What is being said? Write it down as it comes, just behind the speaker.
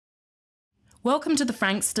Welcome to the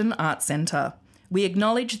Frankston Arts Centre. We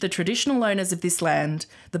acknowledge the traditional owners of this land,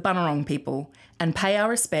 the Bunurong people, and pay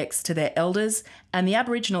our respects to their elders and the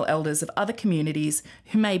Aboriginal elders of other communities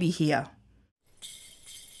who may be here.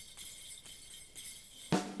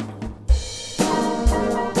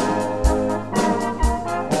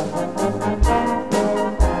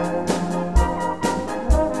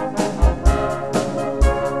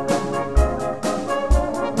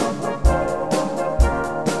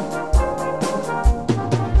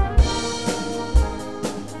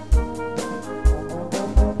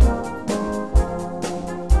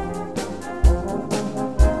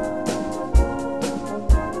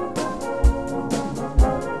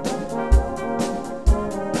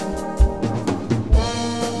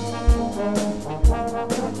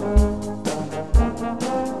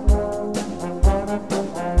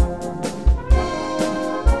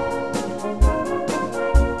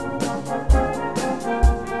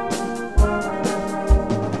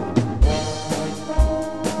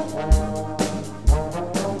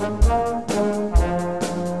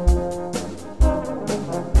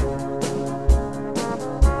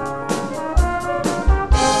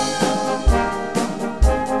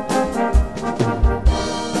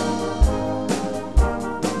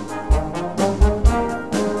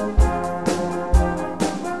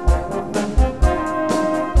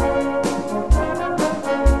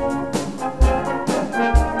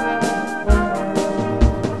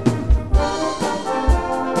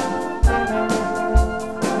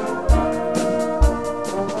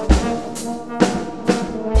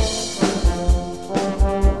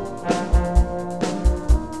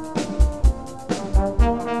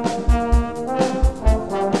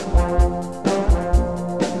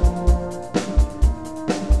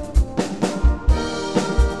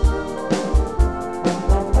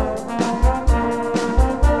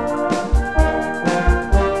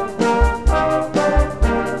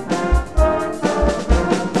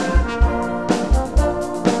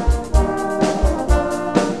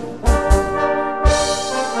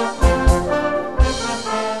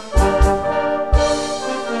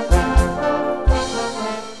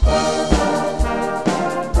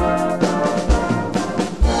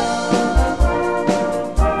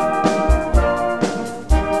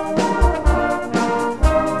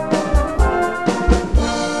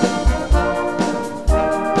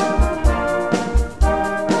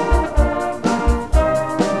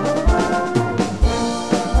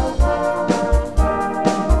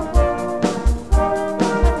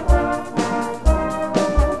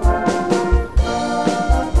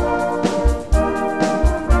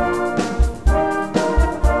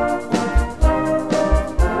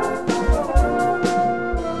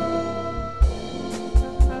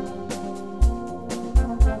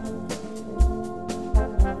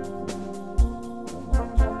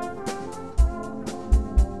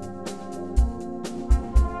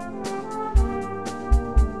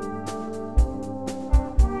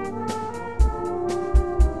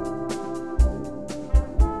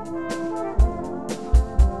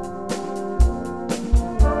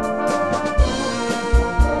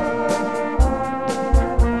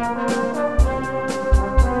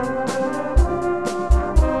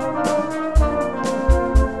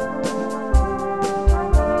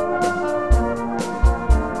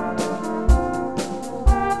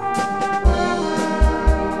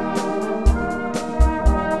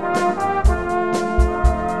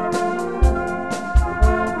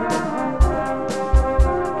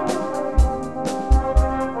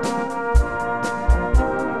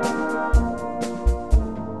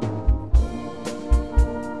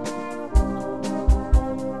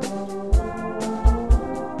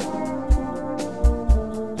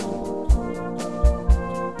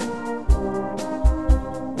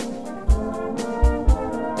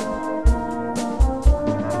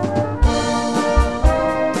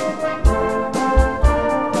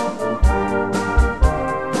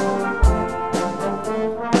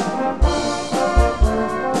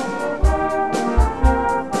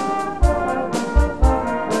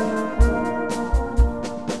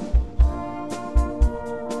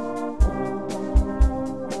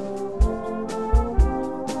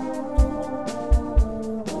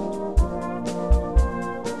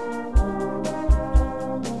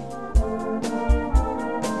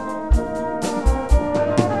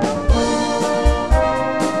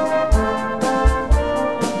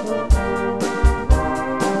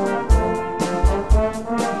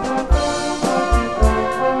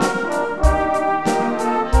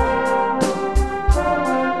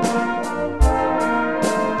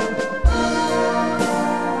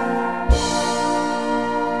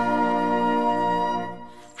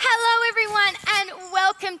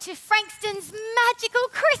 to Frankston's magical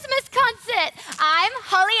Christmas concert. I'm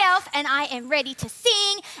Holly Elf and I am ready to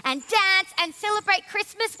sing and dance and celebrate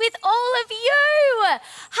Christmas with all of you.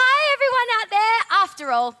 Hi everyone out there.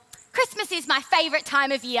 After all, Christmas is my favourite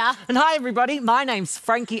time of year. And hi everybody, my name's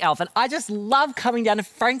Frankie Elf and I just love coming down to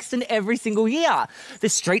Frankston every single year. The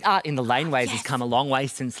street art in the laneways has come a long way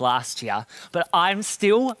since last year, but I'm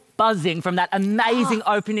still buzzing from that amazing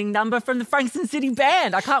opening number from the Frankston City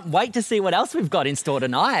Band. I can't wait to see what else we've got in store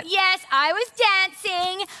tonight. Yes, I was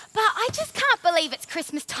dancing, but I just can't believe it's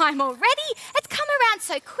Christmas time already. It's come around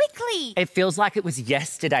so quickly. It feels like it was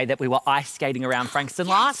yesterday that we were ice skating around Frankston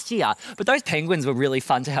last year, but those penguins were really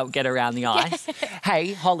fun to help get around the ice.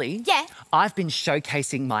 Hey, Holly. Yeah? I've been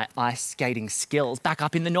showcasing my ice skating skills back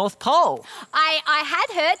up in the North Pole. I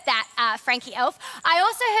had heard that, Frankie Elf. I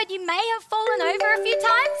also heard you may have fallen over a few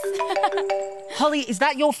times. Holly, is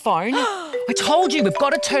that your phone? I told you, we've got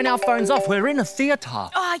to turn our phones off. We're in a theatre.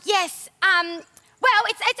 Oh, yes. Well,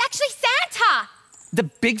 it's actually Santa. The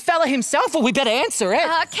big fella himself? Well, we better answer it.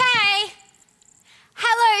 Okay.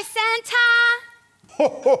 Hello, Santa. Ho,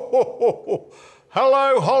 ho, ho, ho, ho.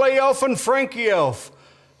 Hello, Holly Elf and Frankie Elf.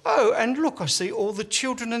 Oh, and look, I see all the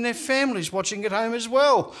children and their families watching at home as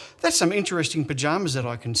well. That's some interesting pyjamas that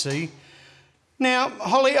I can see. Now,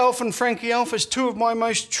 Holly Elf and Frankie Elf, as two of my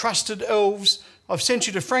most trusted elves, I've sent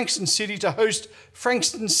you to Frankston City to host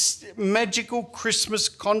Frankston's magical Christmas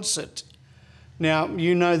concert. Now,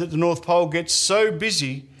 you know that the North Pole gets so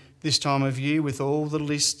busy this time of year with all the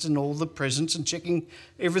lists and all the presents and checking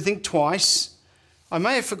everything twice. I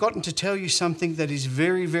may have forgotten to tell you something that is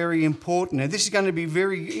very, very important. Now, this is going to be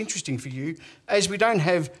very interesting for you. As we don't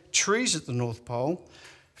have trees at the North Pole,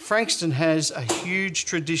 Frankston has a huge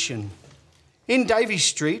tradition. In Davey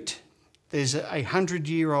Street, there's a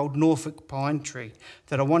 100-year-old Norfolk pine tree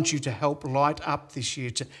that I want you to help light up this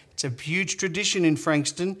year. It's a huge tradition in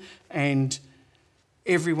Frankston and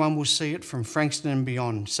everyone will see it from Frankston and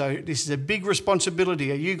beyond. So this is a big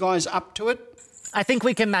responsibility. Are you guys up to it? I think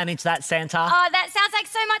we can manage that, Santa. Oh, that sounds like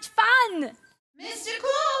so much fun. Mr.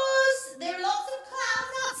 Claus, there are lots of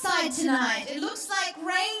clouds outside tonight. It looks like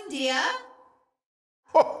reindeer.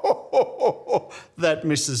 That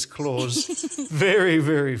Mrs. Claus. Very,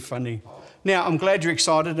 very funny. Now, I'm glad you're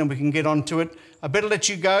excited and we can get on to it. I better let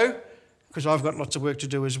you go because I've got lots of work to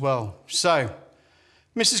do as well. So,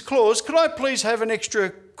 Mrs. Claus, could I please have an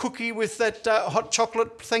extra cookie with that hot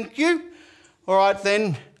chocolate? Thank you. All right,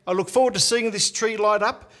 then. I look forward to seeing this tree light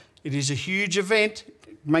up. It is a huge event.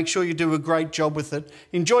 Make sure you do a great job with it.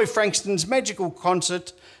 Enjoy Frankston's magical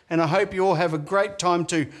concert. And I hope you all have a great time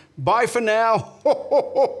too. Bye for now.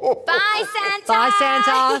 Bye, Santa. Bye,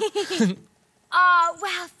 Santa. Oh,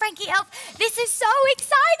 wow, Frankie Elf, this is so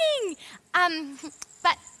exciting.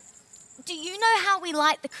 But do you know how we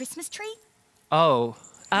light the Christmas tree? Oh,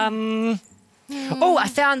 I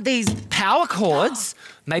found these power cords.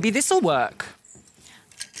 Maybe this'll work.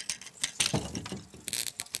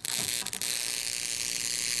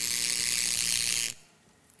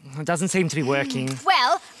 It doesn't seem to be working.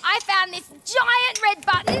 Well, I found this giant red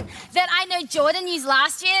button that I know Jordan used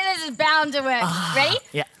last year. This is bound to work. Ready?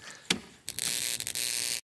 Yeah.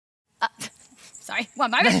 Sorry,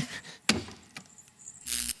 one moment.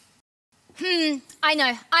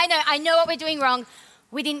 I know what we're doing wrong.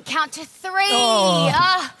 We didn't count to 3.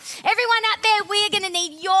 Everyone out there, we are going to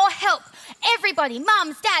need your help. Everybody,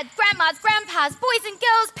 mums, dads, grandmas, grandpas, boys and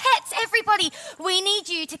girls, pets, everybody. We need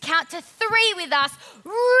you to count to 3 with us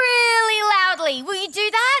really loudly. Will you do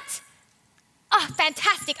that? Oh,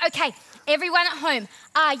 fantastic. Okay, everyone at home,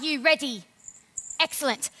 are you ready?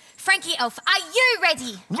 Excellent. Frankie Elf, are you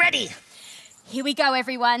ready? Ready. Here we go,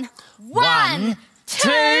 everyone. 1,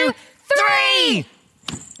 2, 3.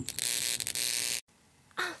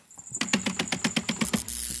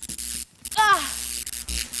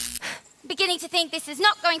 Beginning to think this is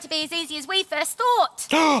not going to be as easy as we first thought.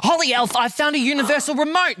 Holly Elf, I found a universal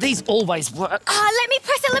remote. These always work. Let me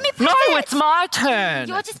press it. No, it's my turn.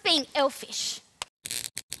 You're just being elfish.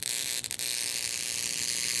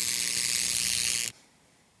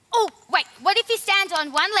 Oh, wait, what if you stand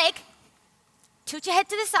on one leg, tilt your head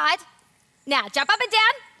to the side, now jump up and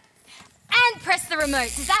down, and press the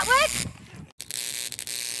remote. Does that work?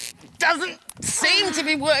 Doesn't seem to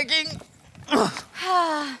be working.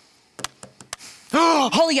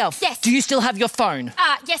 Holly Elf, yes. Do you still have your phone?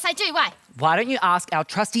 Yes, I do. Why? Why don't you ask our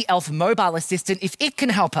trusty elf mobile assistant if it can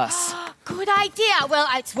help us? Good idea. Well,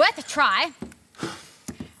 it's worth a try.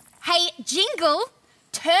 Hey, Jingle,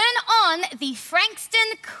 turn on the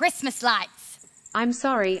Frankston Christmas lights. I'm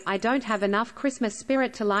sorry, I don't have enough Christmas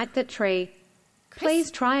spirit to light that tree.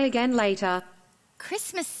 Please try again later.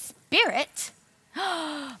 Christmas spirit?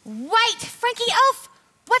 Wait, Frankie Elf,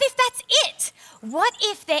 what if that's it? What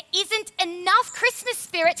if there isn't enough Christmas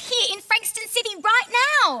spirit here in Frankston City right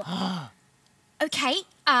now? Okay,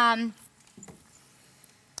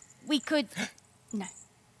 we could... No.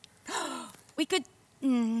 We could...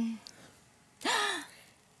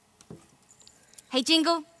 Hey,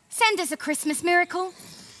 Jingle, send us a Christmas miracle.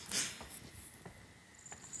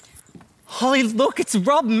 Holly, look, it's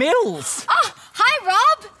Rob Mills. Oh, hi,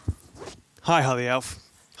 Rob. Hi, Holly Elf.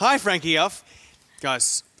 Hi, Frankie Elf.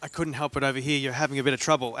 Guys, I couldn't help but overhear you're having a bit of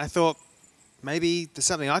trouble. I thought maybe there's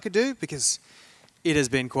something I could do because it has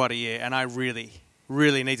been quite a year and I really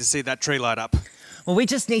need to see that tree light up. Well, we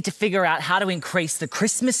just need to figure out how to increase the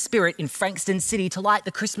Christmas spirit in Frankston City to light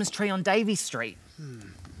the Christmas tree on Davy Street.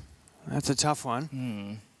 That's a tough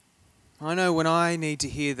one. I know when I need to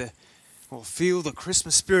hear feel the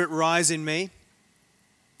Christmas spirit rise in me,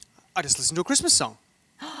 I just listen to a Christmas song.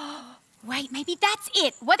 Wait, maybe that's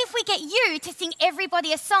it. What if we get you to sing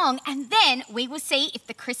everybody a song and then we will see if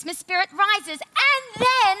the Christmas spirit rises and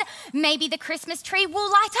then maybe the Christmas tree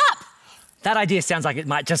will light up? That idea sounds like it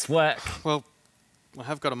might just work. Well, I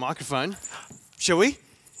have got a microphone. Shall we?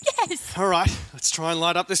 Yes. All right, let's try and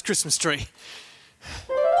light up this Christmas tree.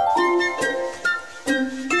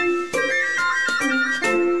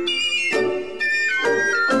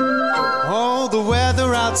 Oh, the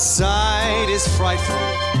weather outside is frightful,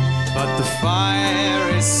 but the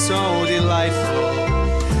fire is so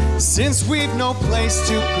delightful. Since we've no place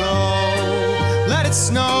to go, let it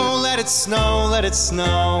snow, let it snow, let it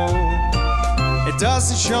snow. It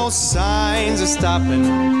doesn't show signs of stopping,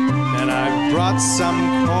 and I've brought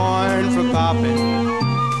some corn for popping.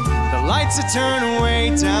 The lights are turned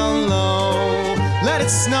way down low. Let it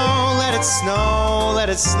snow, let it snow, let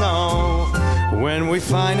it snow. When we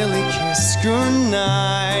finally kiss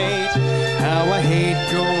goodnight, how I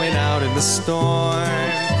hate going out in the storm.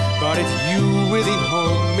 But if you really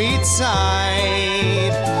hold me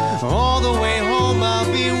tight, all the way home I'll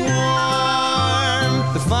be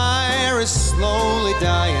warm. The fire is slowly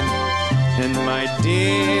dying, and my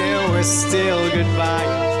dear, we're still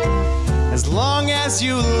goodbye. As long as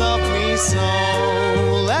you love me so,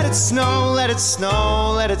 let it snow, let it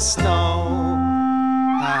snow, let it snow.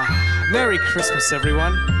 Merry Christmas,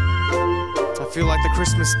 everyone. I feel like the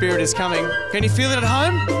Christmas spirit is coming. Can you feel it at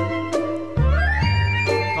home?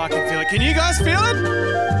 I can feel it. Can you guys feel it?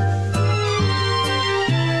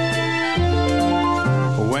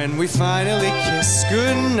 When we finally kiss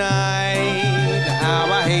goodnight,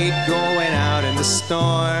 how I hate going out in the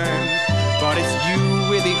storm. But if you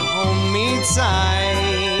really hold me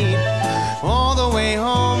tight, all the way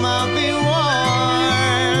home I'll be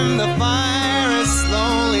warm. The fire is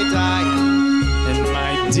slowly dying, and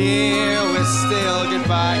my dear, we're still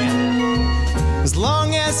goodbye. As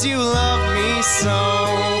long as you love me so,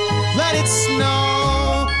 let it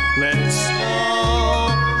snow, let it snow,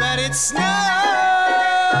 let it snow.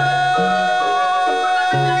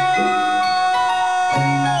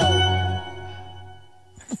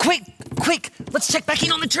 Quick, let's check back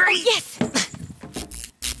in on the tree. Yes.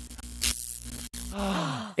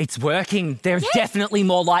 It's working. There's definitely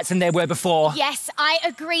more lights than there were before. Yes, I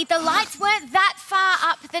agree. The lights weren't that far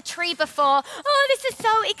up the tree before. Oh, this is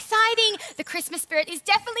so exciting. The Christmas spirit is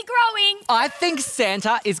definitely growing. I think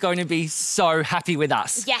Santa is going to be so happy with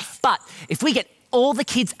us. Yes. But if we get all the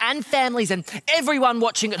kids and families and everyone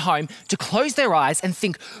watching at home to close their eyes and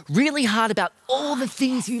think really hard about all the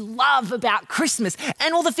things you love about Christmas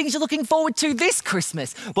and all the things you're looking forward to this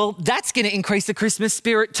Christmas, well, that's going to increase the Christmas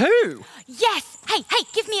spirit too. Yes. Hey,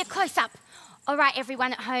 give me a close-up. All right,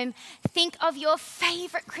 everyone at home, think of your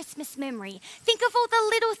favourite Christmas memory. Think of all the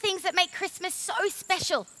little things that make Christmas so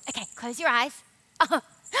special. Okay, close your eyes.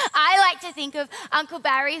 I like to think of Uncle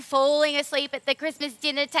Barry falling asleep at the Christmas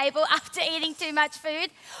dinner table after eating too much food.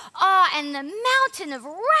 Oh, and the mountain of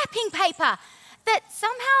wrapping paper that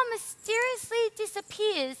somehow mysteriously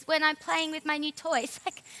disappears when I'm playing with my new toys.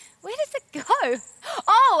 Like, where does it go?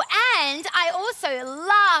 Oh, and I also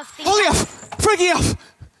love thinking... Holly Elf! Frankie Elf!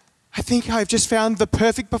 I think I've just found the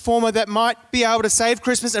perfect performer that might be able to save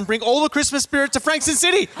Christmas and bring all the Christmas spirit to Frankston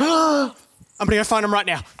City. I'm going to go find him right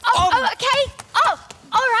now. Okay.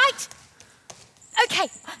 All right. Okay.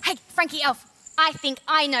 Hey, Frankie Elf, I think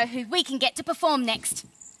I know who we can get to perform next.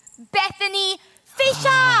 Bethany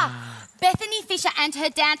Fisher. Bethany Fisher and her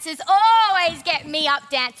dancers always get me up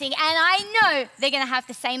dancing, and I know they're going to have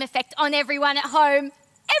the same effect on everyone at home.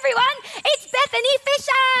 Everyone, it's Bethany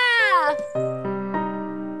Fisher.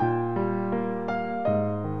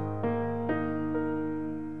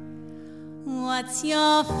 What's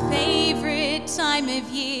your favorite time of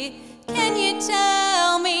year? Can you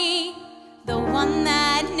tell me? The one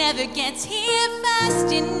never gets here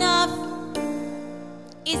fast enough.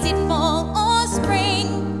 Is it fall or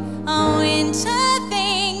spring, a winter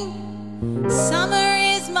thing? Summer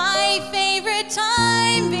is my favorite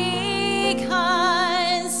time because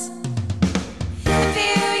a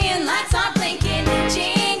billion lights are blinking,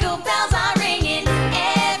 jingle bells are ringing,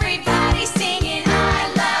 everybody's singing,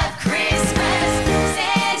 I love Christmas.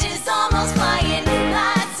 Santa's almost flying,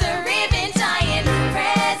 lots of ribbon tying,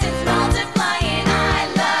 presents multiplying, I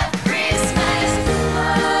love Christmas.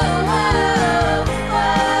 Whoa, whoa,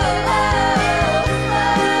 whoa, whoa, whoa,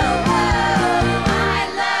 whoa, I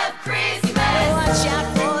love Christmas. Watch out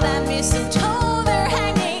for that mistletoe they're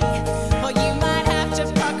hanging, or you might have to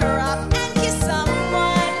pucker up and kiss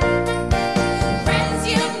someone. Friends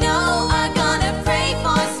you know are gonna pray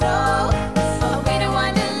for snow. A winter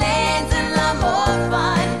wonderland's a lot more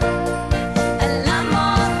fun. A lot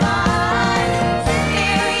more fun.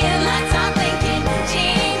 Million lights are blinking,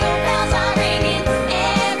 jingle bells are ringing,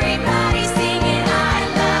 everybody's singing, I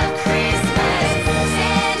love Christmas.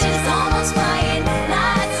 Santa's almost flying,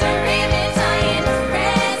 lots of ribbon tying,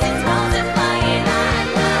 presents multiplying, I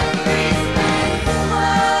love Christmas. Whoa,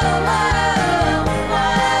 whoa,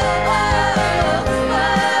 whoa,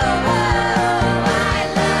 whoa, whoa, I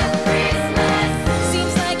love Christmas.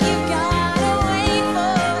 Seems like you've gotta wait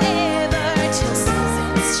forever till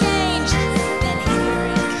seasons change. Then here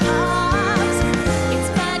it comes. It's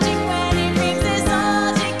magic when it brings us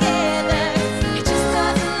all together. It just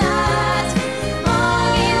doesn't last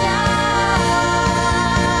long enough.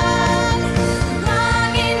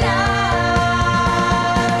 Long enough.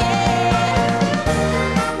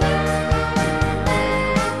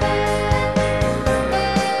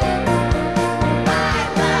 I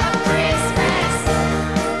love Christmas.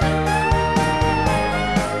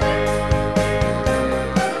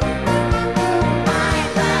 I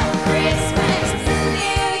love Christmas.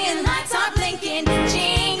 Million lights are blinking,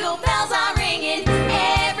 jingle bells are ringing,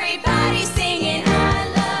 everybody's singing, I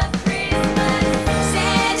love Christmas.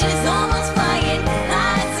 Santa's almost flying,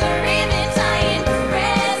 lots of ribbon tying,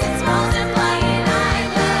 presents multiplying, I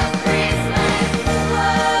love Christmas.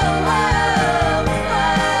 Whoa, whoa, whoa,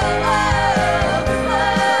 whoa, whoa,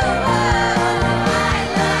 whoa, I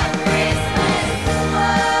love Christmas.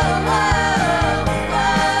 Whoa, whoa, whoa,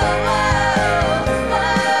 whoa,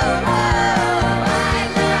 whoa, whoa, I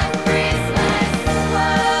love Christmas.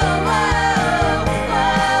 Whoa, whoa,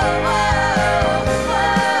 whoa,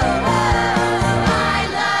 whoa, whoa, I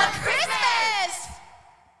love Christmas.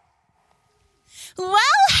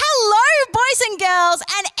 Well, hello, boys and girls,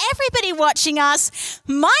 and everybody watching us.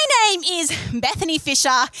 My name is Bethany Fisher,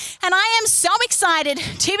 and I am so excited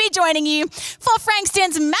to be joining you for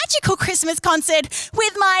Frankston's magical Christmas concert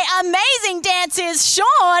with my amazing dancers,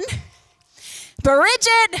 Sean,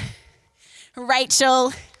 Bridget,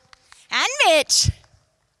 Rachel, and Mitch.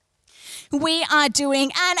 We are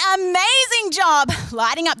doing an amazing job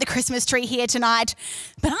lighting up the Christmas tree here tonight.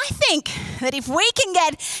 But I think that if we can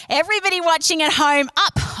get everybody watching at home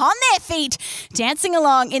up on their feet, dancing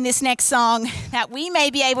along in this next song, that we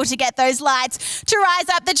may be able to get those lights to rise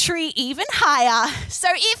up the tree even higher. So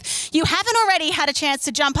if you haven't already had a chance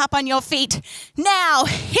to jump up on your feet, now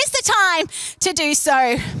is the time to do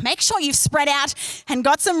so. Make sure you've spread out and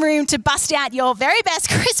got some room to bust out your very best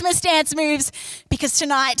Christmas dance moves, because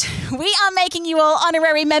tonight we are making you all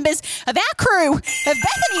honorary members of our crew, of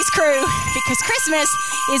Bethany's crew, because Christmas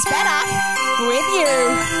is better with you.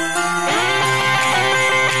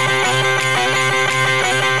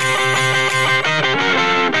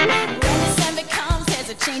 When December comes, there's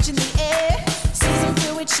a change in the air. Season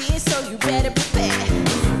filled with cheer, so you better prepare.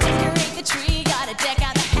 Decorate the tree, gotta deck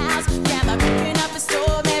out the house. Grandma cooking up a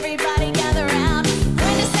storm, everybody gather round.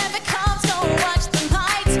 When December comes, don't watch the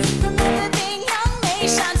lights. Remember being young, they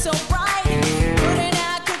shine so bright. Putting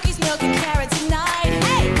out cookies, milk, and carrots at night.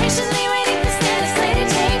 Hey, patiently waiting for Santa's sleigh to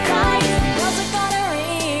take flight. Bells are gonna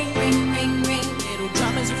ring, ring, ring, ring. Little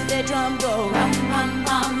drummers with their drum go rum, rum,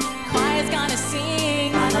 rum. Choir's gonna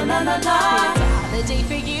sing, la, la, la, la, la. It's a holiday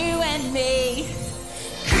for you and me.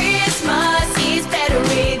 Christmas is better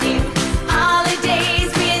with you.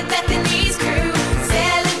 Holidays with Bethany's crew.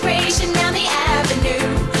 Celebration down the avenue.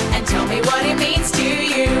 And tell me what it means to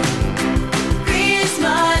you.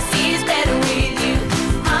 Christmas is better with you.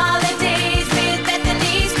 Holidays with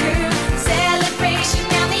Bethany's crew. Celebration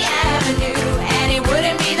down the avenue. And it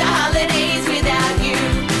wouldn't be the holidays without you.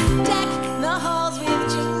 Deck the halls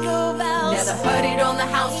with jingle bells. Never heard it on the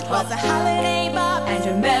house. It was a holiday bop and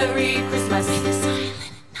a Merry Christmas. In the silent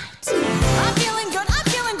night. I'm feeling good, I'm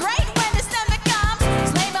feeling great when December comes.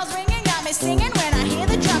 Sleigh bells ringing, got me singing when I hear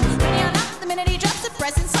the drum. Ready or not, the minute he drops the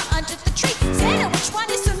presents are under the tree. Santa, which one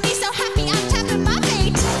is for me?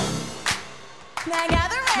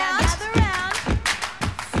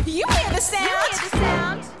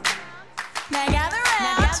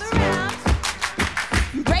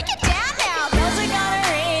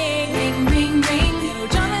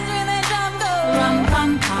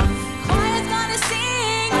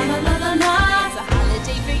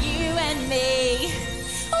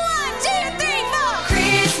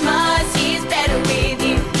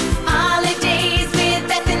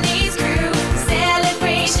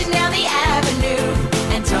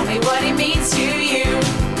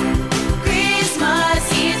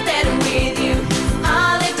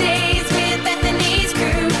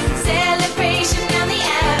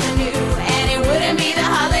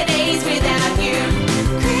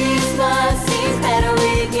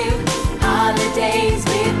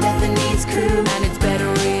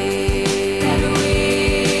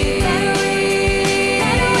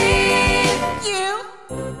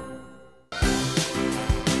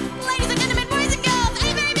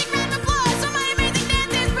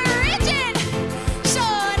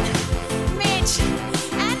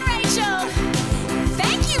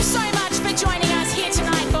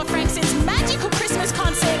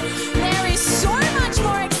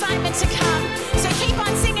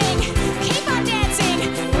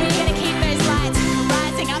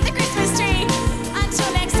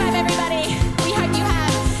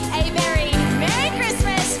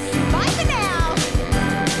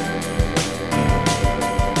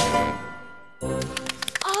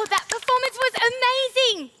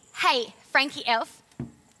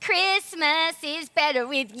 better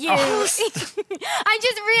with you. I'm just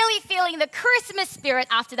really feeling the Christmas spirit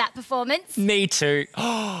after that performance. Me too.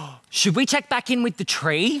 Should we check back in with the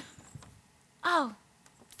tree? Oh,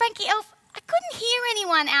 Frankie Elf, I couldn't hear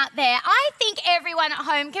anyone out there. I think everyone at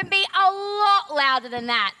home can be a lot louder than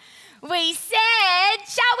that. We said,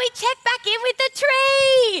 shall we check back in with the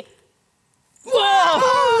tree?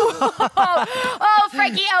 Whoa! Oh,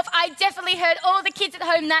 Frankie Elf, I definitely heard all the kids at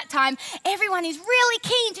home that time. Everyone is really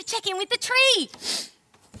keen to check in with the tree.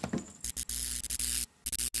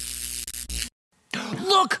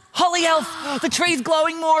 Look, Holly Elf, the tree's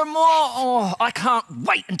glowing more and more. Oh, I can't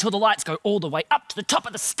wait until the lights go all the way up to the top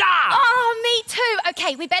of the star. Oh, me too.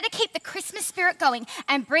 Okay, we better keep the Christmas spirit going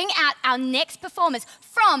and bring out our next performers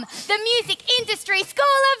from the Music Industry School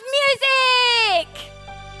of Music.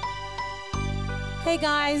 Hey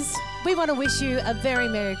guys, we want to wish you a very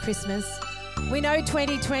Merry Christmas. We know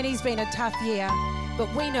 2020's been a tough year, but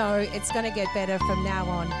we know it's going to get better from now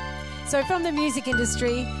on. So from the music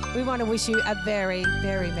industry, we want to wish you a very,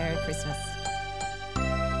 very Merry Christmas.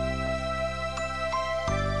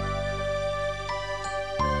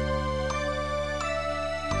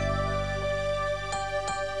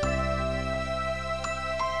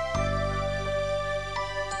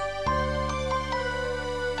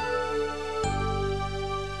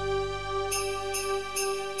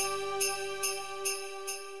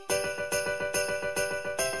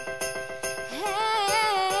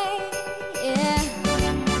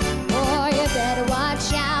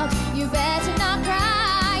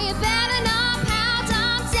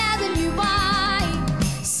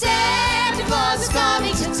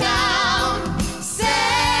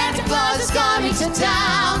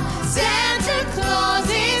 Town. Santa Claus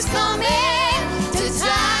is coming to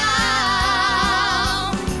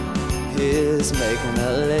town. He's making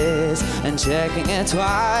a list and checking it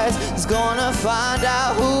twice. He's gonna find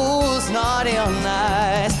out who's naughty or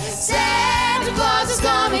nice. Santa Claus is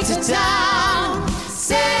coming to town.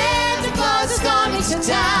 Santa Claus is coming to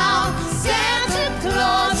town. Santa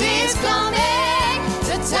Claus is coming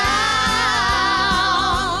to town.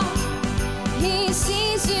 He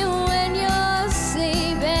sees you when you're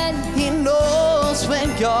sleeping. He knows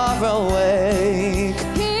when you're awake.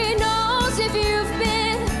 He knows if you've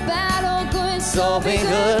been bad or good. So be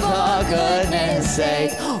good for goodness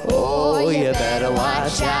sake. Oh, you better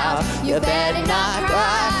watch out. You better not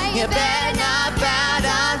cry. You better not pout.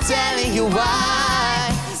 I'm telling you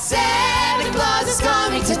why. Santa Claus is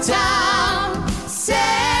coming to town.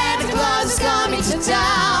 Santa Claus is coming to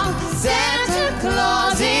town. Santa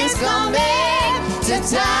Claus is coming to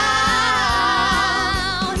town.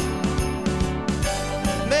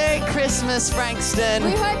 Merry Christmas, Frankston.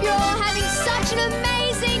 We hope you're all having such an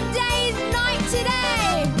amazing night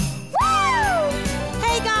today. Woo!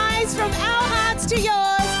 Hey guys, from our hearts to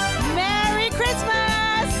yours, Merry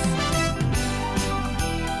Christmas!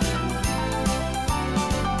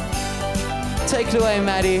 Take it away,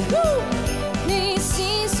 Maddie. He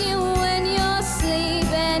sees you when you're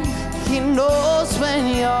sleeping. He knows when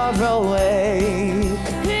you're awake.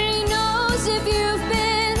 He knows if you've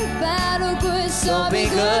been bad or good. So be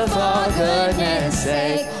good for goodness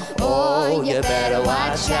sake. Oh, you better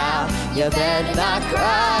watch out. You better not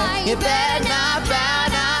cry. You better not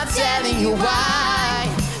pout. I'm telling you why.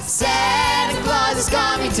 Santa Claus is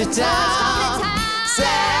coming to town.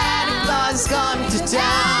 Santa Claus is coming to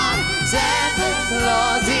town. Santa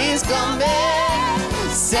Claus is coming.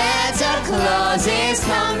 Santa Claus is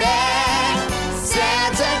coming.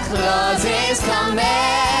 Santa Claus is coming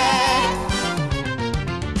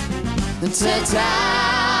to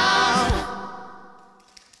town.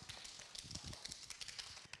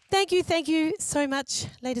 Thank you so much,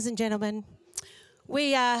 ladies and gentlemen.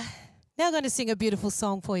 We are now going to sing a beautiful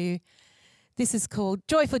song for you. This is called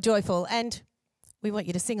Joyful, Joyful, and we want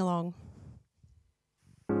you to sing along.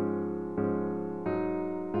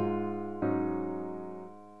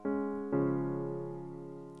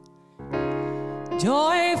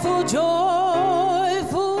 Joyful,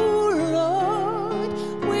 joyful, Lord,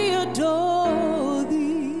 we adore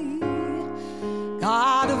thee,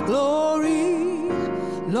 God of glory,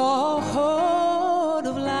 Lord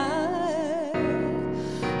of light.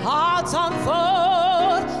 Hearts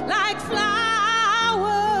unfold like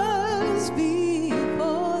flowers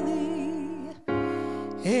before thee.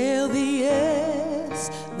 Hail thee, yes,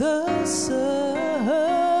 the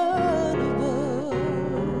Son above.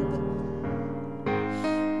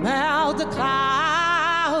 Melt the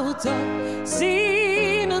clouds of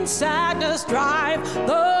sin and sadness, drive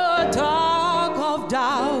the dark of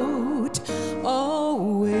doubt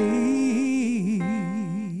away.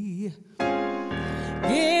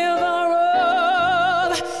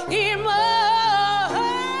 Giver of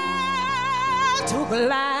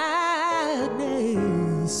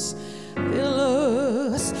gladness. Fill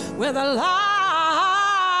us with a light.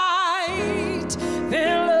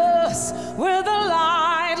 Fill us with a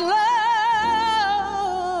light,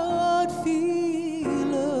 Lord.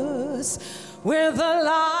 Fill us with a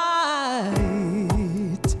light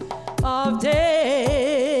of day.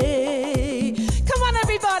 Come on,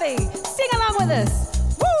 everybody, sing along with us.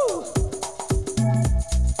 Woo!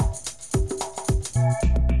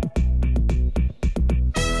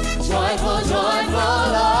 Joyful, joyful,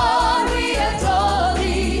 Lord, we adore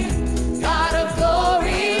thee. God of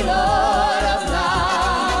glory, Lord of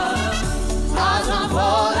love. Hearts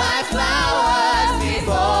unfold like flowers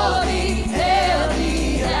before thee. Hail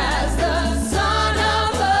thee as the Son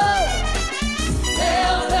above.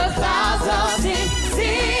 Hail the clouds of sin,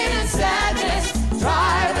 and sadness.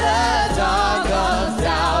 Drive the dark of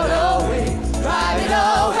doubt away. Drive it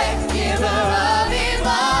away, giver of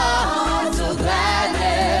divine to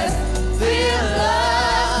gladness. Fill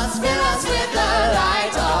us with the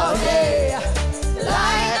light of day.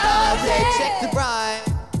 Light of day. Check the rhyme.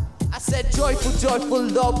 I said joyful, joyful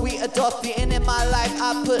Lord, we adore thee. And in my life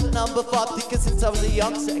I put number 40, cause since I was a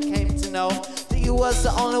youngster I came to know that you was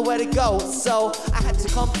the only way to go. So I had to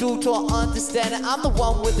come through to understand it. I'm the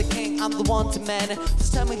one with the king, I'm the one to man it.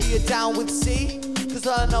 Just tell me who you're down with, see? Cause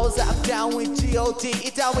all I know is that I'm down with G.O.D.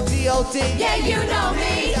 You down with G.O.D.? Yeah, you know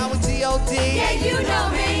me. Down with G.O.D. Yeah, you know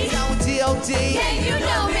me. Down with G.O.D. Yeah, you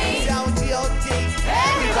know me. Down with G.O.D.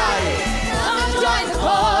 Everybody, come and join the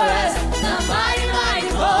chorus, the mighty,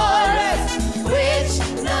 mighty chorus, which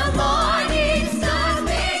the morning star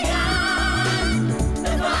begun.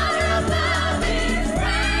 The Father of love is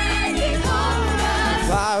reigning over us.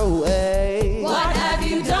 Far away. What have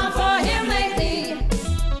you done for him lately?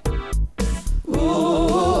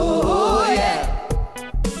 Ooh, yeah.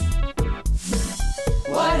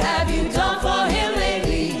 What have you done for him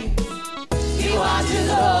lately? He watches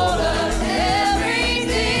over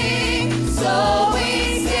everything, so we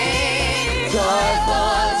sing.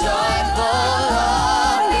 Joyful, joyful,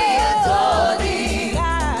 Lord, we adore thee.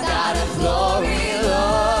 God of glory,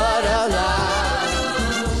 Lord of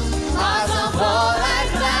love. Hearts unfold like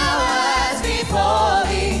flowers before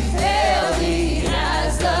thee. Hail thee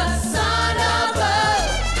as the Son above.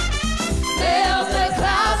 Hail the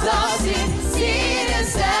clouds of sin, and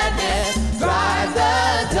sadness. Drive the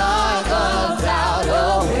dark of cloud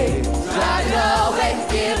away. Drive it away,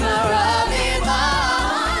 giver of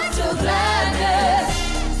divine to gladness.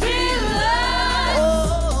 Fill us, Oh,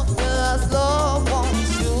 cause Lord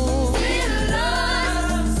wants you.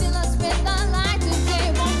 fill us with the light today,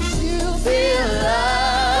 won't you? Fill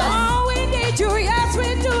us, Oh, we need you, yes we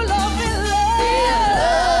do, Lord.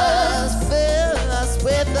 Fill us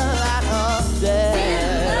with the light of day.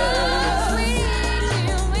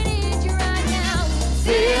 we need you right now.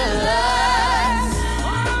 Fill us, Oh,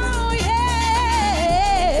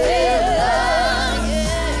 yeah. fill us,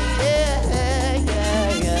 Yeah.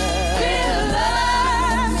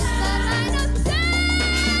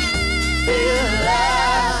 fill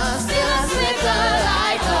us, fill us with the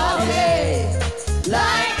light of day,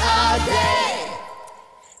 light of day.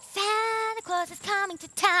 Santa Claus is coming to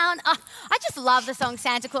town. Oh, I just love the song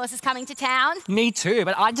Santa Claus is coming to town. Me too,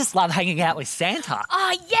 but I just love hanging out with Santa.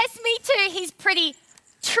 Oh, yes, me too. He's pretty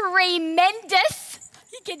tremendous.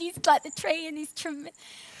 You get his, like, the tree and his tremendous.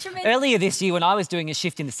 Earlier this year, when I was doing a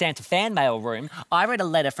shift in the Santa fan mail room, I read a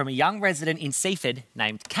letter from a young resident in Seaford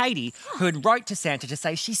named Katie who had wrote to Santa to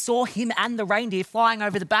say she saw him and the reindeer flying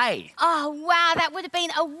over the bay. Oh, wow, that would have been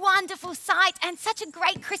a wonderful sight and such a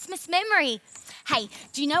great Christmas memory. Hey,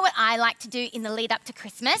 do you know what I like to do in the lead up to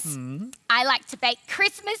Christmas? I like to bake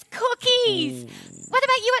Christmas cookies. What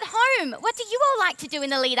about you at home? What do you all like to do in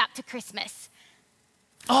the lead up to Christmas?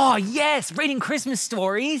 Oh, yes, reading Christmas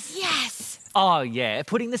stories. Yes. Oh, yeah,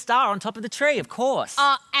 putting the star on top of the tree, of course.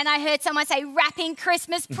 Oh, and I heard someone say wrapping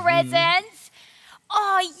Christmas presents.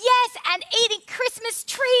 Oh, yes, and eating Christmas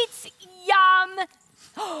treats. Yum.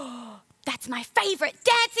 Oh, that's my favourite,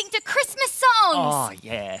 dancing to Christmas songs. Oh,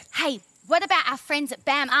 yeah. Hey, what about our friends at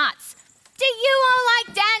BAM Arts? Do you all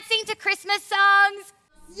like dancing to Christmas songs?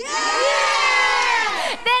 Yeah!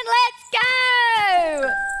 Then let's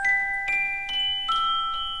go!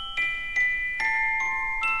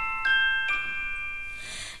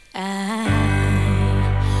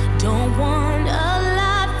 I don't want a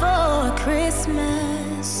lot for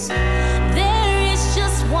Christmas. There is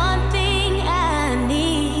just one thing I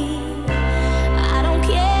need. I don't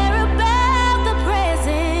care about the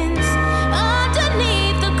presents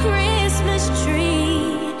underneath the Christmas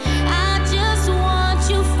tree. I just want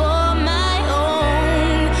you for my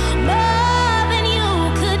own, more than you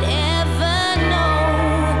could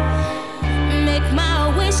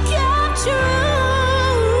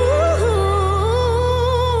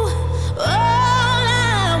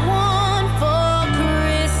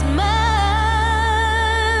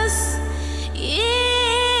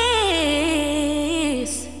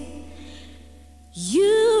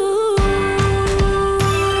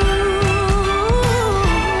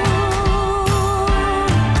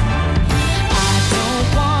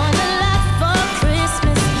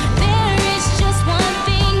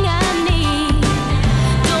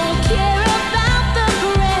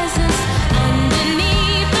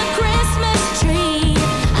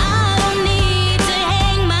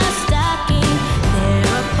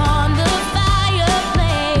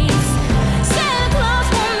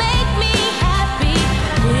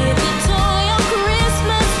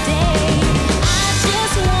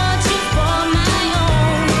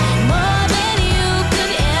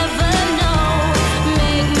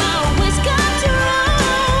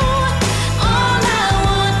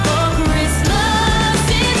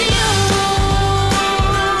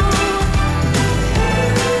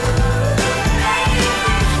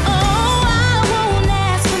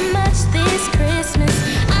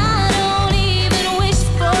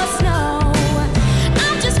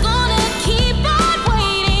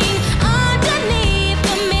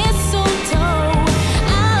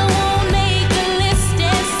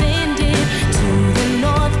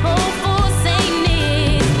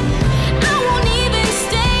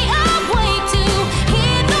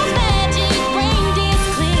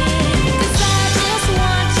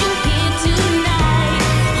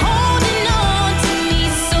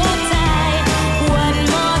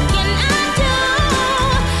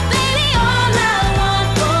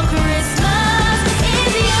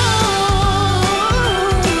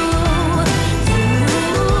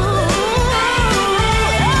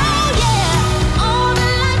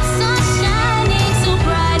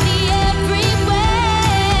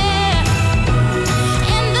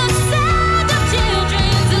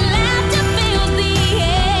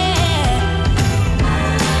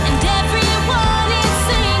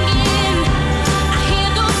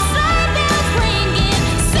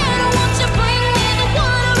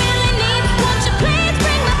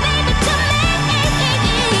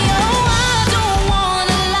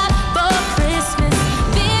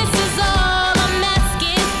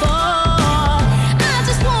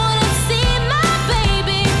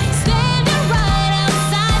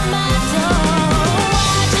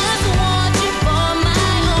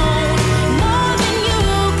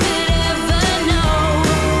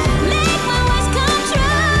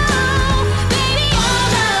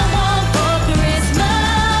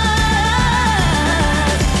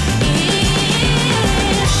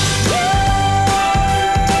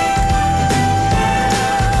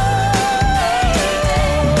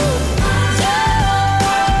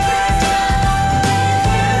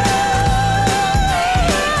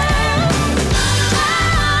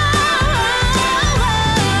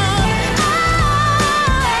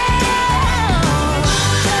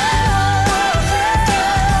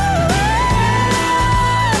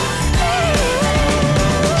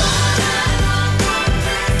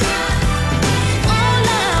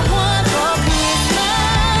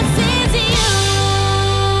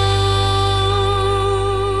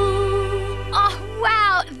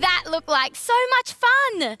look like? So much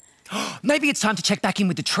fun. Maybe it's time to check back in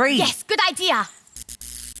with the tree. Yes, good idea.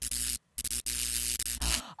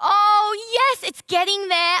 Oh, yes, it's getting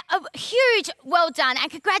there. A huge well done and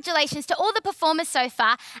congratulations to all the performers so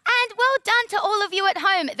far, and well done to all of you at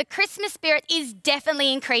home. The Christmas spirit is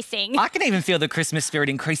definitely increasing. I can even feel the Christmas spirit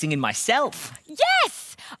increasing in myself.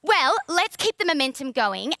 Yes! Well, let's keep the momentum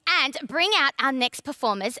going and bring out our next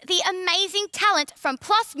performers, the amazing talent from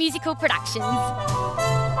Plus Musical Productions.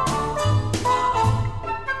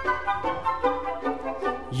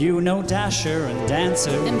 You know Dasher and Dancer,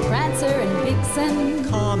 And Prancer and Vixen,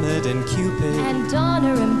 Comet and Cupid, and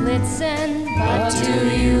Donner and Blitzen. but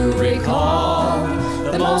do you recall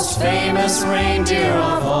the most famous reindeer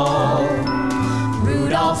of all?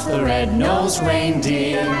 Rudolph the red-nosed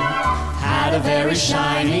reindeer had a very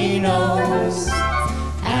shiny nose,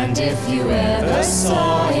 and if you ever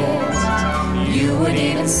saw it, you would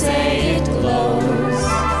even say it glows.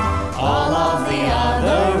 All of the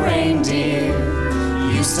other reindeer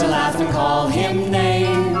used to laugh and call him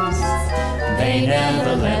names. They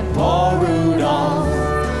never let poor Rudolph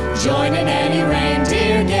join in any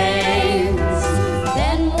reindeer games.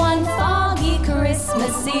 Then one foggy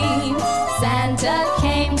Christmas Eve, Santa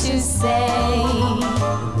came to say,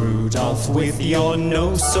 Rudolph, with your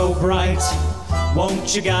nose so bright,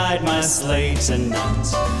 won't you guide my sleigh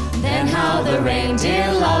tonight? Then how the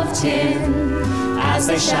reindeer loved him as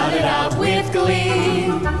they shouted out with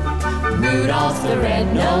glee, Rudolph the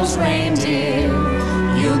red-nosed reindeer,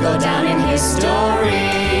 you'll go down in history.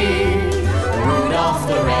 Rudolph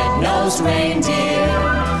the red-nosed reindeer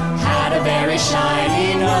had a very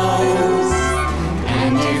shiny nose,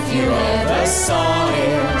 and if you ever saw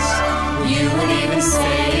it, you would even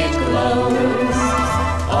say it glows.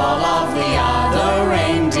 All of the other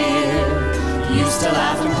reindeer used to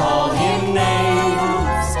laugh and call him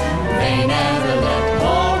names. They never let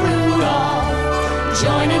poor Rudolph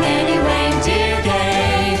join in any reindeer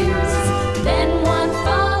games. Then one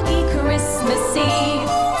foggy Christmas Eve,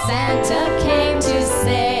 Santa came to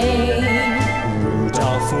say,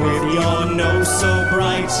 Rudolph, with your nose so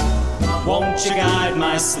bright, won't you guide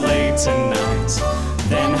my sleigh tonight?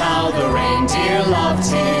 Then how the reindeer loved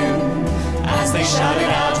him as they shouted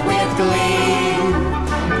out with glee,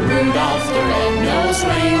 Rudolph the red-nosed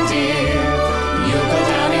reindeer, you'll go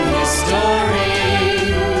down in history.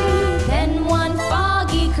 Then one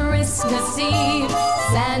foggy Christmas Eve,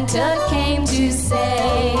 Santa came to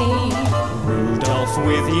say, Rudolph,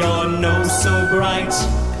 with your nose so bright,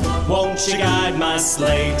 won't you guide my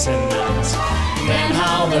sleigh tonight? Then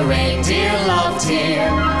how the reindeer loved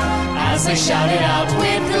him as they shouted out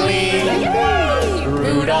with glee,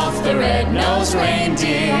 Rudolph the red-nosed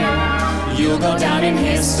reindeer, you'll go down in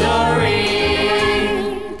history.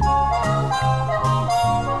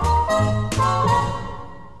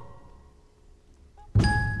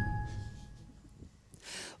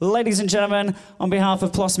 Ladies and gentlemen, on behalf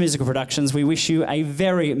of Plus Musical Productions, we wish you a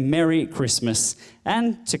very Merry Christmas.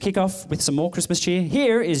 And to kick off with some more Christmas cheer,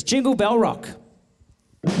 here is Jingle Bell Rock.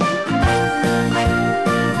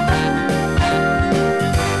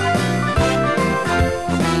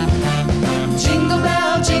 Jingle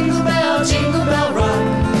bell, jingle bell, jingle bell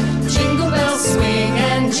rock. Jingle bells swing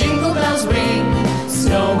and jingle bells ring.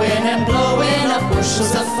 Snowing and blowing up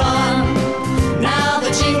bushels of fun. Now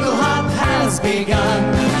the jingle hop has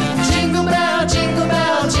begun. Jingle bell, jingle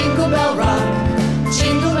bell, jingle bell rock.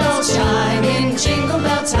 Jingle bells chime in jingle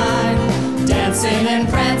bell time. Dancing and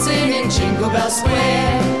prancing in Jingle Bell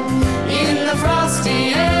Square. In the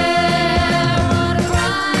frosty air. What a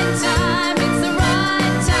bright time, it's the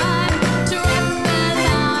right time to rock the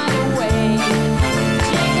night away.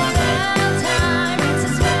 Jingle bell time, it's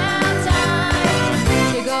a swell time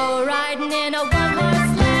to go riding in a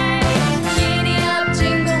one-horse sleigh. Giddy up,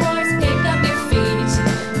 jingle horse, pick up your feet.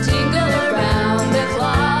 Jingle around the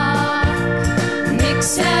clock.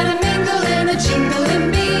 Mix and a mingle in a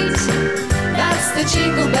jingling beat. That's the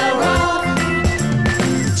Jingle Bell Rock.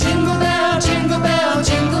 Jingle bell, jingle bell,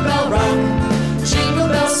 jingle bell rock. Jingle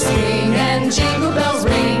bells swing and jingle bells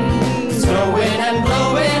ring. Snowing and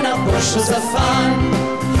blowing up bushels of fun.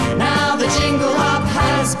 Now the jingle hop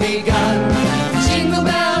has begun. Jingle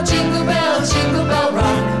bell, jingle bell, jingle bell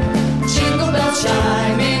rock. Jingle bell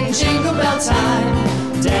chime in jingle bell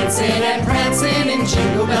time. Dancing and prancing in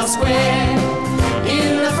Jingle Bell Square.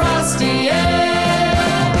 In the frosty air.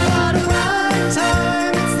 What a bright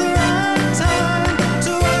time, it's the right time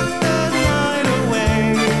to rock the night away.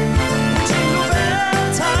 Jingle bell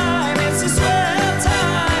time, it's a swell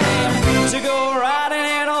time to go riding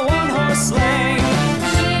in a one-horse sleigh.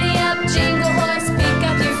 Giddy up, jingle horse, pick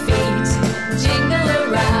up your feet. Jingle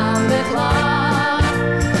around the clock.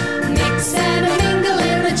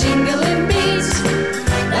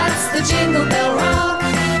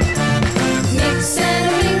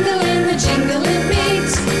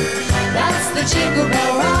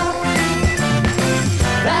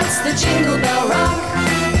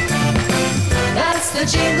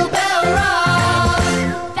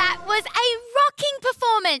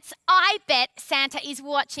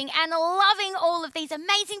 watching and loving all of these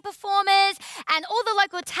amazing performers and all the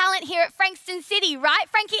local talent here at Frankston City, right,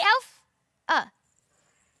 Frankie Elf?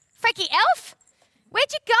 Frankie Elf? Where'd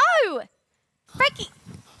you go? Frankie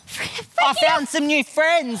I found some new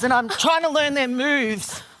friends and I'm trying to learn their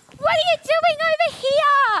moves. What are you doing over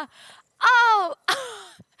here? Oh,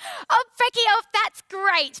 Frankie Elf, that's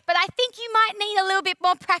great, but I think you might need a little bit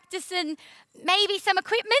more practice and maybe some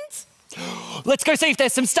equipment. Let's go see if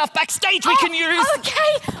there's some stuff backstage we can use.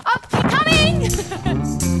 Okay, coming.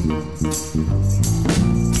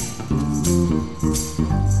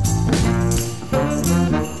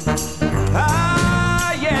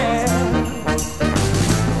 Ah, yeah.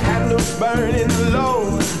 Candles burning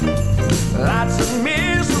low. Lots of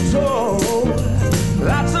mistletoe.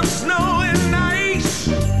 Lots of snow and ice.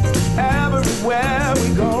 Everywhere we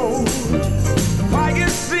go. Choir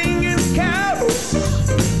singing carols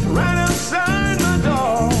right outside my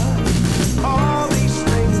door. All these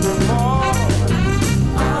things and more.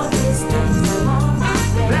 All these things and more.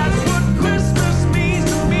 That's what Christmas means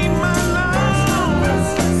to me, my love.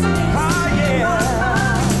 Oh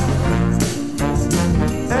yeah.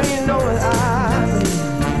 And you know what I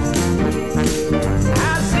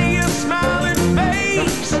see a smiling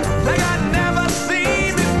face like I've never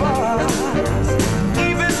seen before.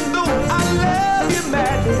 Even though I love you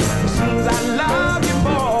madly, it seems I love you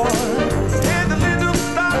more. And the little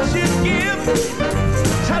thoughts you give me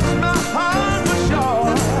touch my heart for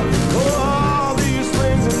sure. Oh, all these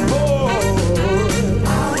things and more.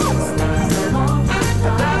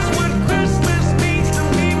 That's what Christmas means to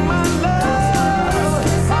me, my love.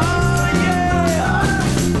 Oh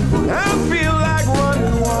yeah. I feel like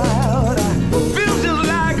running wild. I feel just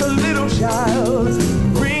like a little child.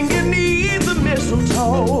 Bring you neath the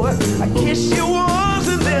mistletoe. I kiss you once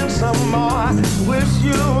and then some more. Wish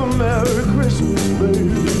you a Merry Christmas, baby.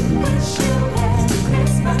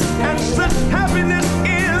 And such happiness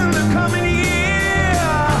in the coming year.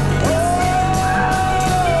 Oh,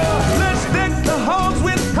 let's deck the halls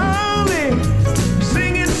with holly,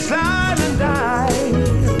 singing silent night.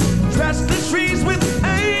 Dress the trees with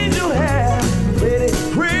angel hair, pretty,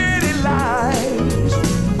 pretty lights.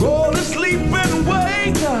 Go to sleep and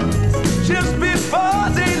wake up just before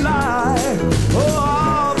daylight. Oh,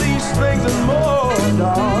 all these things and more,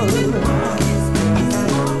 darling.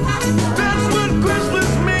 That's what Christmas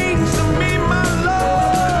means to me, my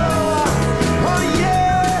love. Oh, yeah.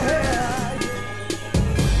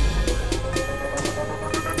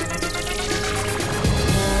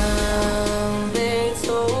 They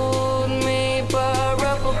told me,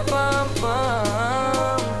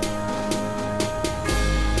 ba-ra-ba-bum-bum,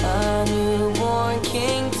 a newborn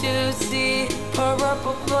king to see,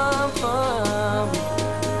 ba-ra-ba-bum-bum.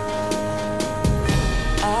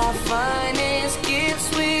 Our finest gifts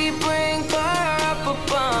we bring,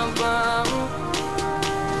 ba-ra-ba-bum-bum,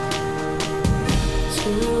 to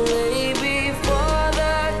lay before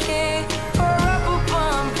the king,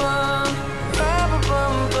 ba-ra-ba-bum-bum,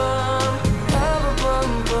 ba-ra-ba-bum-bum,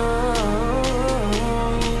 ba-ra-ba-bum-bum.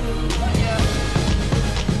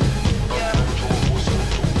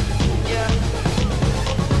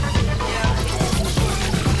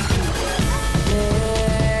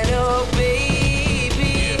 Little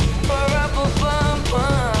baby,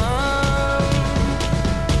 ba-ra-ba-bum-bum.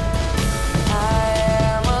 I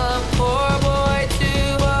am a poor boy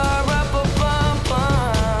too,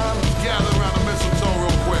 ba-ra-ba-bum-bum. Gather around the mistletoe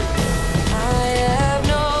real quick. I have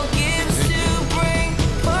no gifts to bring,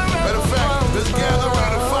 Matter of fact, let's gather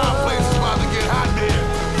around the fireplace. It's about to get hot there.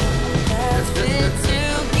 That's fit to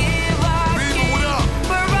give our Beaver, king, what up?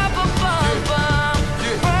 ba-ra-ba-bum-bum,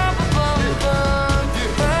 Yeah. ba-ra-ba-bum-bum,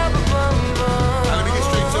 ba-ra-ba-bum-bum. Now let me get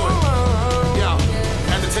straight to it. Yeah,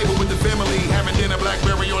 at the table with the family, having dinner,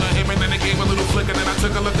 Blackberry on a him, and then they gave a little flick, and then I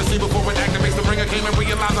took a look to see before it activates the ringer. Came and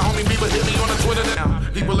realized the homie Beaver hit me on the Twitter. Now,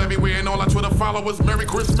 people everywhere and all our Twitter followers, Merry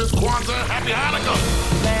Christmas, Kwanzaa, Happy Hanukkah.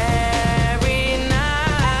 Merry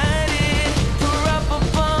night,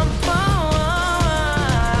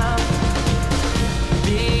 ba-ra-ba-bum-bum.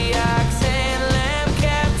 The ox and lamb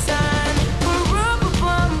kept time,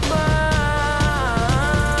 ba-ra-ba-bum-bum.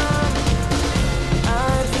 I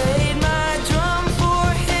played my drum for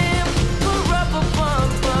him,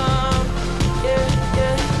 ba-ra-ba-bum-bum. Yeah,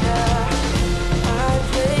 yeah, yeah. I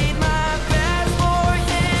played my bass for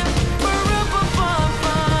him,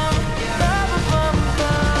 ba-ra-ba-bum-bum,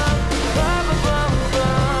 ba-ra-ba-bum-bum.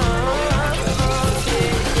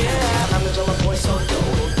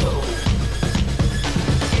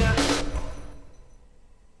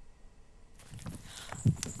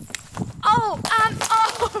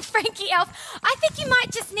 Frankie Elf. I think you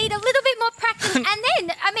might just need a little bit more practice and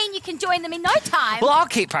then, you can join them in no time. Well, I'll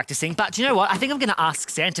keep practicing, but do you know what? I think I'm going to ask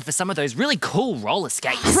Santa for some of those really cool roller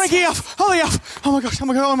skates. Frankie Elf! Holly Elf! Oh my gosh,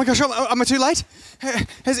 am I too late?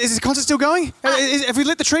 Is this concert still going? Have we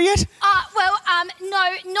lit the tree yet?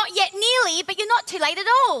 No, not yet nearly, but you're not too late at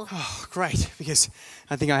all. Oh, great, because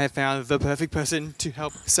I think I have found the perfect person to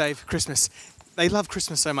help save Christmas. They love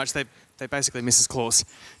Christmas so much, they basically Mrs. Claus.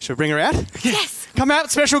 Should we bring her out? Yes. Come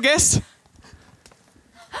out, special guest.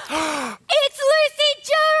 It's Lucy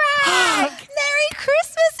Durack! Merry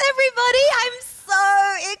Christmas, everybody! I'm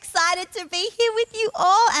so excited to be here with you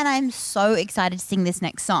all, and I'm so excited to sing this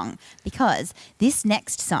next song because this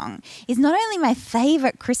next song is not only my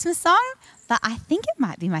favourite Christmas song, but I think it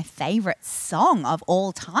might be my favourite song of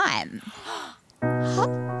all time.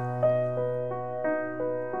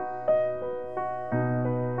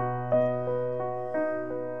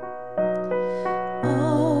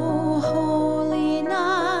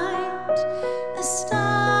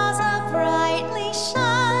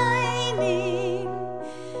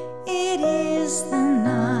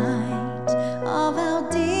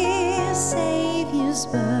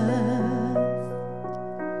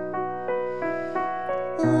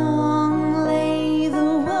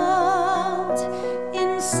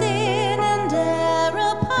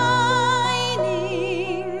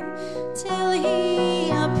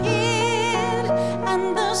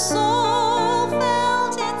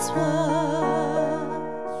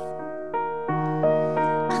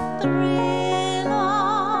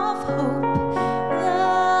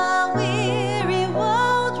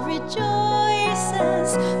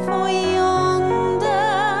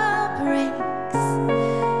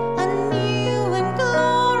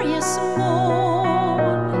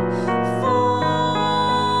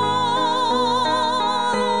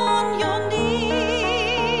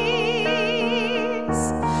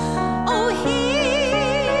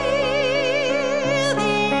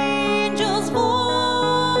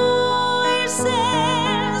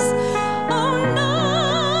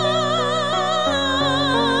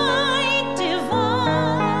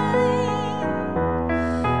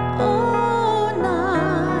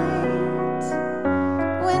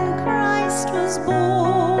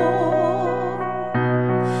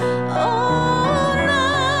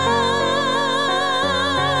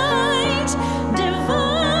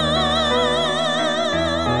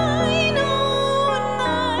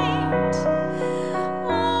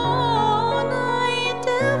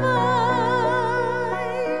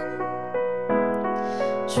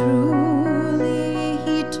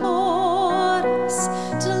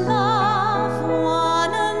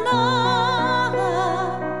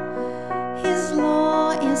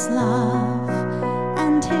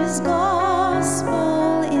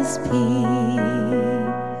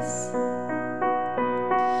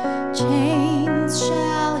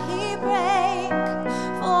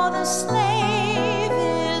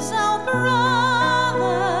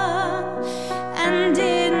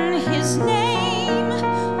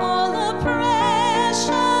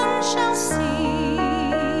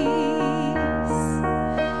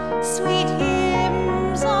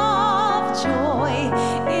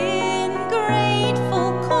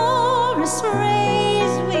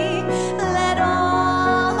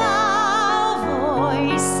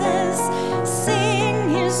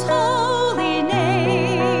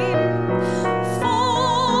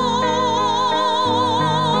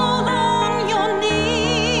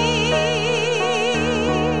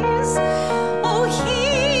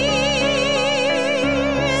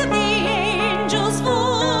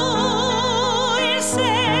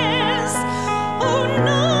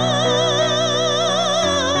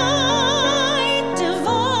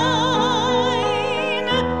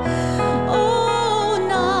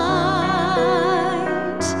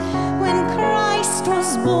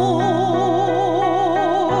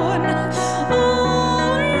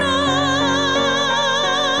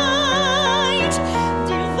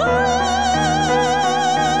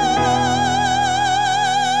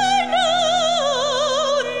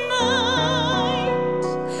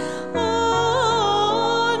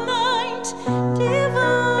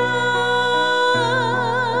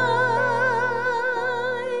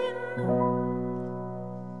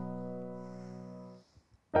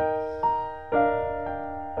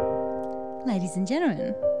 Ladies and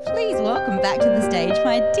gentlemen, please welcome back to the stage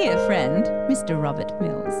my dear friend, Mr. Robert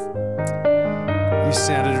Mills. You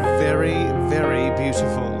sounded very, very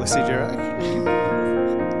beautiful, Lucy Durack.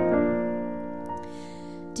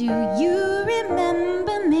 Do you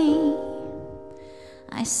remember me?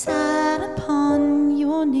 I sat upon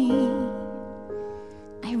your knee.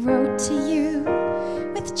 I wrote to you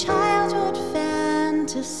with childhood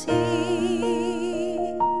fantasy. fantasies.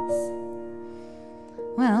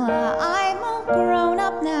 Well, I'm all grown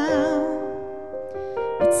up now,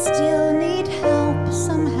 but still need help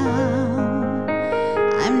somehow.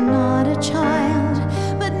 I'm not a child,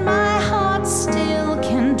 but my heart still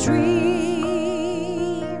can dream.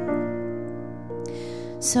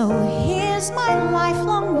 So here's my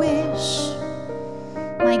lifelong wish,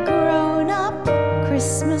 my grown-up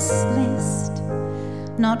Christmas list.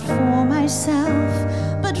 Not for myself,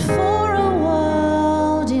 but for a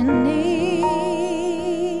world in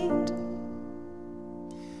need.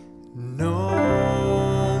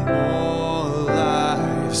 No more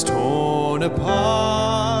lives torn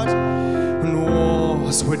apart, when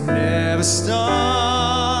wars would never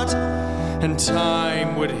start, and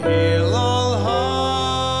time would heal all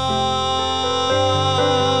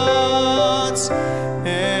hearts.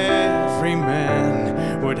 Every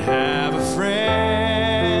man would have a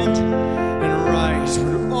friend, and right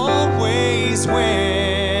would always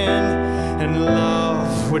win, and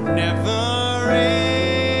love would never end.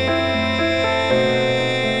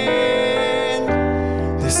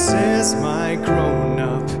 This is my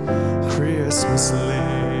grown-up Christmas list.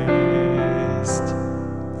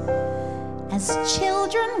 As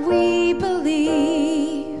children we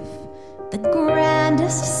believe the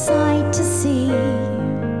grandest sight to see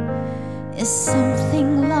is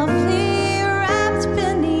something lovely wrapped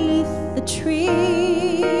beneath the tree.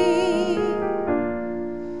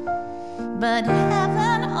 But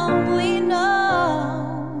heaven only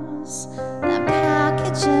knows that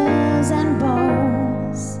packages and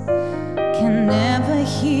bows can never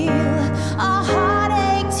heal a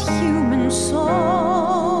heartached human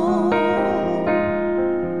soul.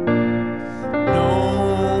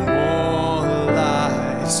 No more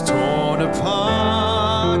lives torn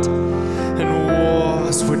apart, and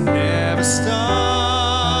wars would never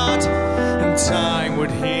start, and time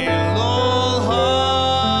would heal all hearts.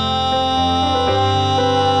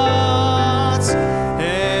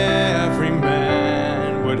 Every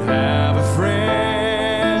man would have a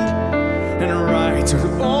friend, and right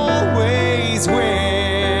would always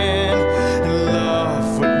win, and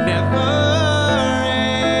love would never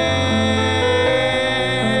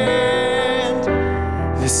end.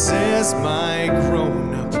 This is my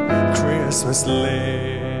grown-up Christmas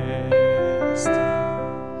list.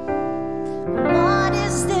 What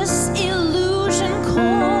is this illusion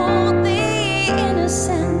called the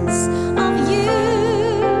innocence of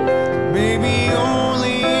youth? Maybe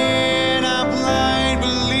only in our blind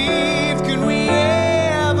belief can we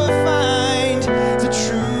ever find the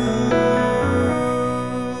truth.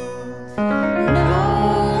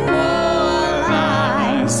 No more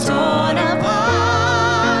lives torn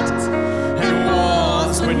apart, and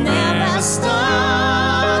wars would never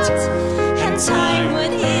start, and time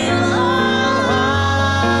would heal all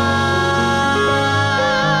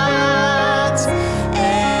hearts.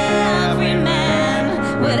 Every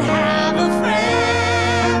man would have a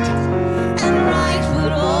friend, and right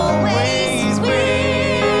would always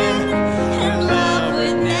win, and love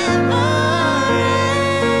would never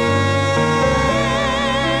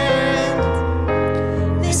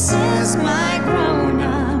end. This is my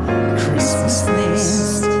grown-up Christmas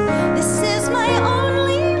list. This is my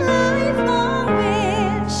only lifelong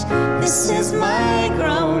wish. This is my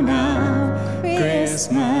grown-up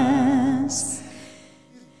Christmas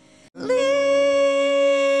list.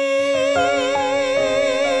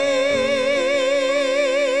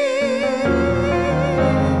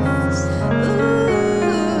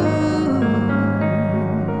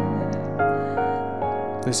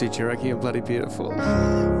 Lucy Cherokee, you're bloody beautiful.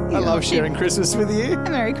 I love sharing Christmas with you. A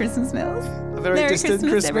Merry Christmas, Mills. A very Merry distant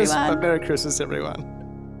Christmas, Christmas, everyone. but Merry Christmas, everyone.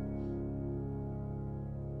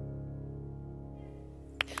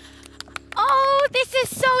 Oh, this is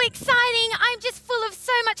so exciting. I'm just full of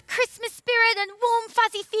so much Christmas spirit and warm,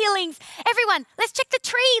 fuzzy feelings. Everyone, let's check the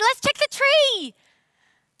tree. Let's check the tree.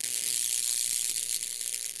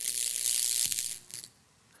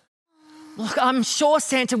 Look, I'm sure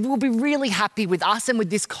Santa will be really happy with us and with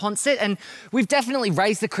this concert, and we've definitely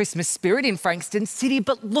raised the Christmas spirit in Frankston City,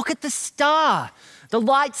 but look at the star. The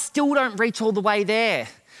lights still don't reach all the way there.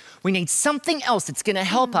 We need something else that's going to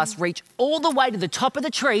help us reach all the way to the top of the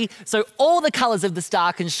tree so all the colours of the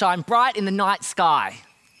star can shine bright in the night sky.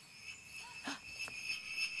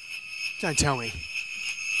 Don't tell me.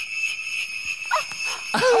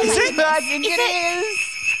 Is it? I think it is.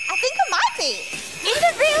 I think it might be. Is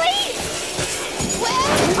it really?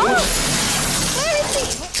 Where is he?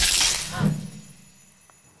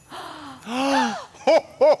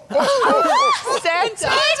 Santa!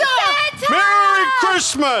 Santa! Merry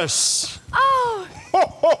Christmas! Oh!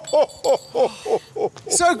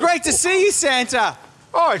 So great to see you, Santa.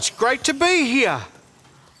 Oh, it's great to be here.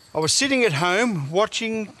 I was sitting at home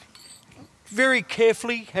watching very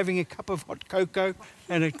carefully, having a cup of hot cocoa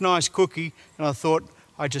and a nice cookie, and I thought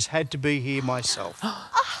I just had to be here myself.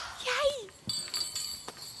 Oh, yay!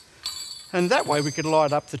 And that way we could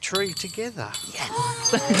light up the tree together.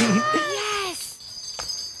 Yes!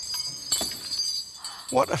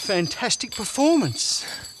 What a fantastic performance.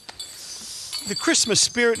 The Christmas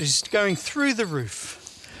spirit is going through the roof.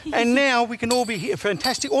 And now we can all be here.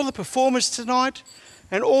 Fantastic. All the performers tonight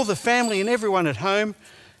and all the family and everyone at home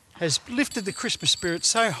has lifted the Christmas spirit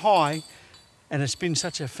so high, and it's been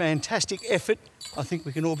such a fantastic effort. I think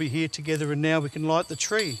we can all be here together, and now we can light the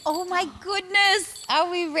tree. Oh my goodness. Are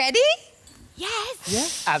we ready? Yes!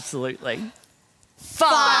 Yeah, absolutely.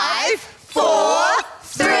 5, 4,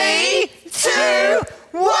 3, 2,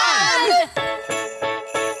 1.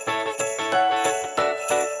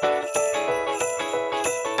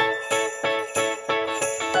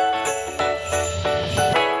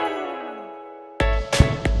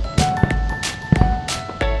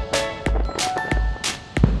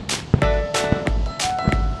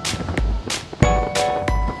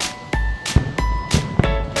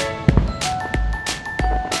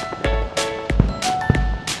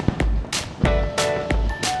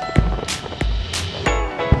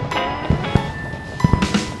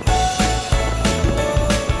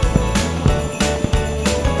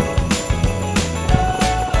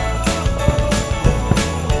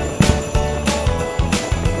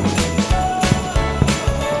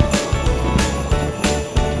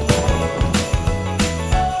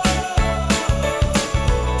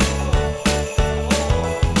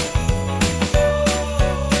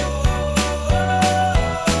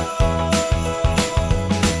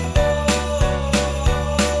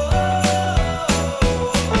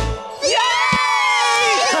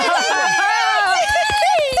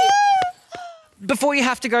 Before you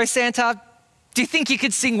have to go, Santa, do you think you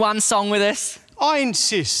could sing one song with us? I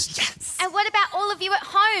insist. Yes. And what about all of you at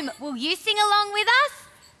home? Will you sing along with us?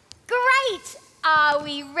 Great! Are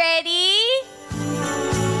we ready?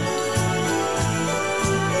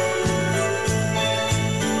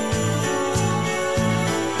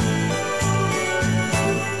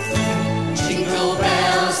 Jingle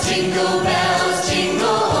bells, jingle bells, jingle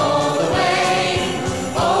all the way.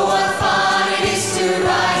 Oh, what fun it is to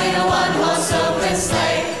ride in a one-horse open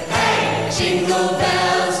sleigh. Hey! Jingle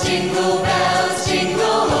bells, jingle bells, jingle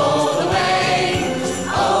all the way.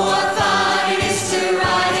 Oh, what fun it is to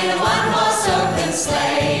ride in a one-horse open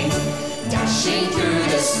sleigh. Dashing through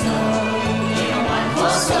the snow in a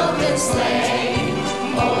one-horse open sleigh.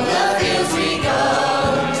 Over the fields we go,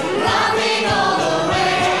 laughing all the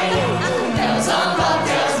way. Bells on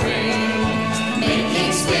bobtails ring,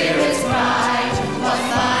 making spirits bright. What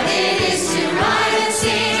fun it is to ride and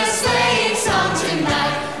sing a sleighing song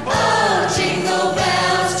tonight. Oh, jingle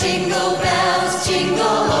bells, jingle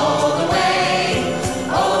all the way.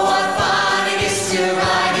 Oh, what fun it is to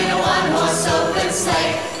ride in a one-horse open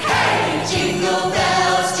sleigh. Hey, jingle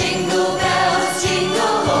bells, jingle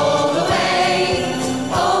all the way.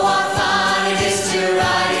 Oh, what fun it is to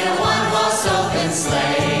ride in a one-horse open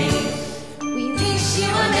sleigh. We wish you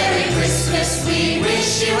a Merry Christmas. We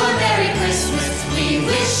wish you a Merry Christmas. We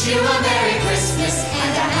wish you a Merry Christmas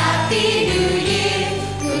and a Happy New Year.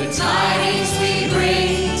 Good tidings we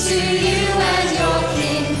bring to you and your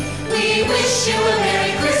king. We wish you a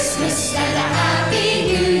Merry Christmas and a Happy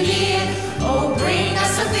New Year. Oh, bring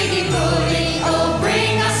us some figgy pudding. Oh,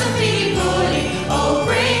 bring us some figgy pudding. Oh,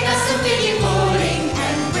 bring us some figgy pudding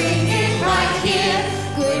and bring it right here.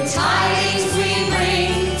 Good tidings we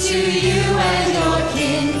bring to you and your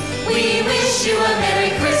king. We wish you a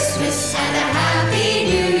Merry Christmas and a Happy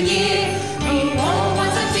New Year. We all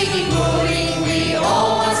want some figgy pudding. We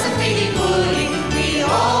all want some figgy pudding. We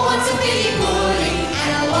all want some figgy pudding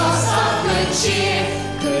and a lots of good cheer.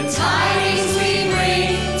 Good tidings we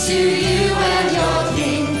bring to you and your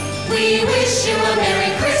king. We wish you a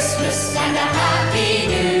Merry Christmas and a Happy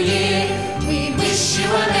New Year. We wish you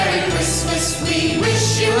a Merry Christmas. We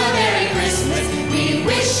wish you a Merry Christmas. We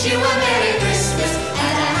wish you a Merry Christmas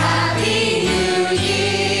and a Happy New Year.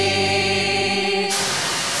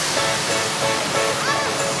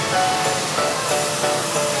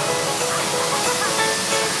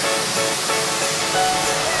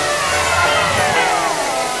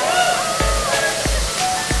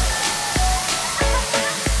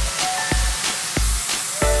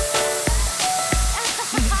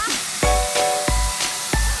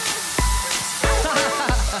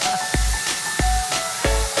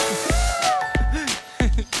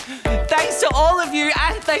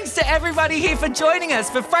 thanks to everybody here for joining us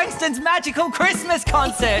for Frankston's magical Christmas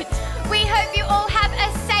concert. We hope you all have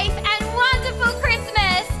a safe and wonderful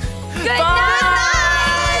Christmas. Good Bye.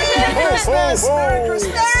 night. Merry Christmas! Merry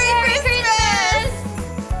Christmas.